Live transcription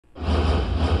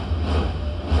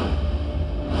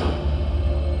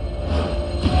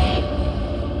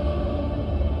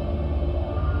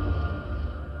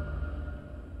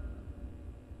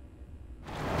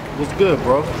good,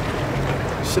 bro?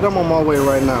 Shit, I'm on my way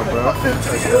right now, bro.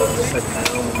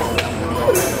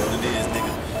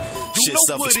 Shit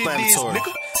self-explanatory.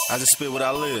 I just spit what I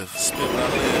live. Spit what I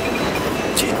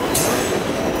live. Keep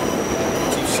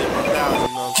shit 1,000,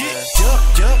 you know what I'm saying?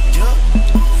 Yup.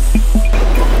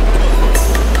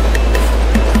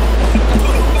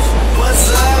 What's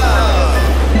up?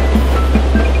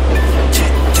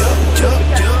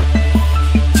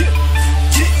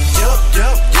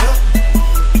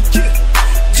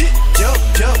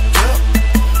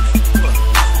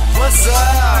 What's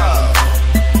up?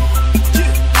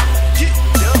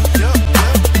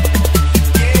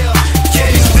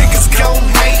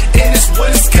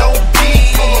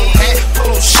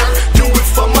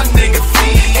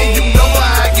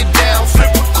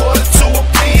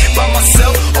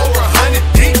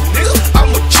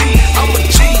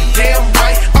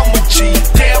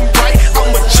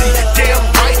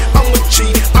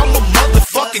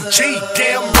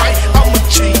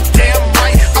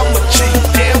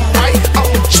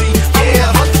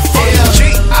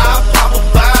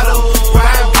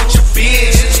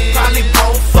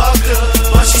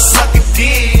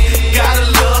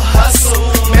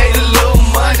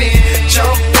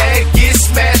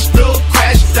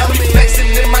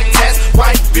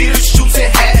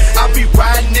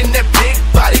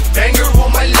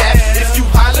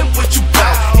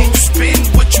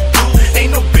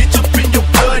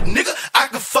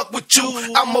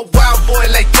 I'm a wild boy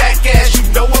like that gas, you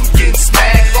know I'm getting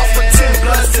smacked. Off for 10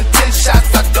 bloods and 10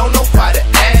 shots, I don't know how to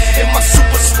act. In my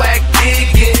super swag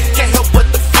digging, can't help but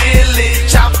to feel it.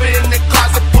 Chop it in the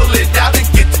closet, pull it out and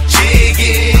get the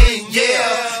jigging.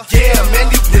 Yeah, man,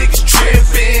 these niggas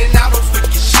tripping. I don't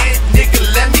forget shit, nigga,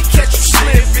 let me catch you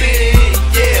slipping.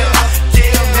 Yeah,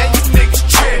 man, these niggas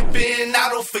tripping. I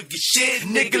don't forget shit,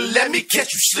 nigga, let me catch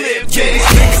you slipping. Yeah,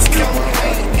 these niggas come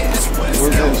in this what it's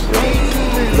gonna be.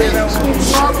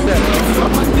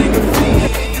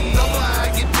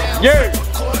 Yeah.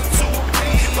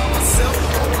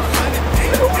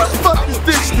 Who the fuck is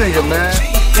this nigga, man?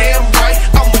 Damn right,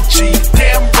 I'm a G.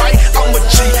 Damn right, I'm a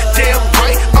G. Damn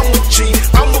right, I'm a G.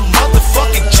 I'm a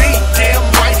motherfucking G. Damn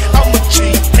right, I'm a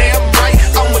G. Damn right,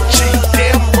 I'm a G.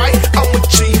 Damn right, I'm a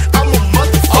G. I'm a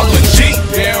motherfucking G.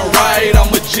 Damn right,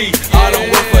 I'm a G. I done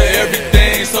work for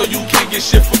everything, so you can't get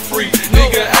shit for free.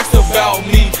 Nigga, ask about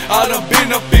me. I done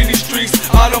been up in these streets.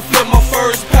 I done flipped my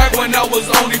first pack when I was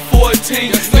only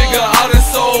 14. Nigga, I done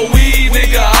sold weed.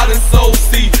 Nigga, I done sold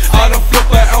C. I done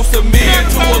flipped an ounce of me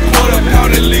into a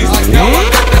quarter-pound at least. Now I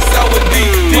got that sour D.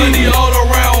 Money all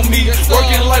around me.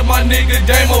 Working like my nigga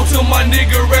Damo till my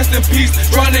nigga rest in peace.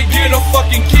 Trying to get a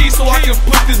fucking key so I can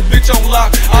put this bitch on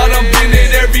lock. I done been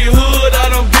in every hood. I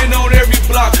done been on every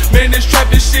block. Man, this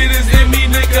trapping shit is in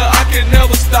me, nigga. I can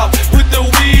never stop. Put the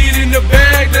weed in the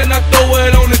bag, then I throw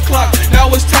it on the clock. Now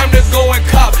it's time to go and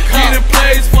cop. Getting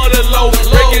plays for the low.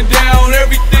 Breaking down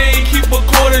everything. Keep a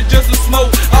quarter just to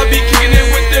smoke. I be kicking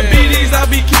it with the BDs. I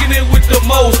be kicking it with the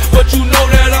Mo's. But you know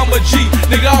that I'm a G.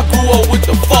 Nigga, I grew up with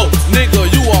the folks. Nigga,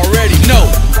 you already know.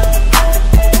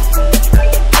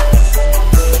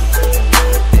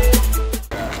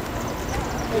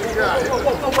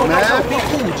 Man, be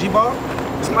cool, G-Ball.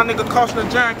 It's my nigga Kaution the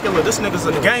Giant Killer. This nigga's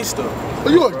a gangster. Are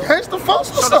you a gangster, folks?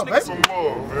 What's up, man? Some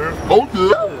love, man. Oh,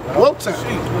 yeah. Well, time.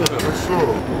 What's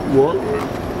up? What?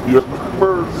 Yeah,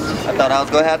 birds. I thought I was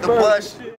gonna have to push.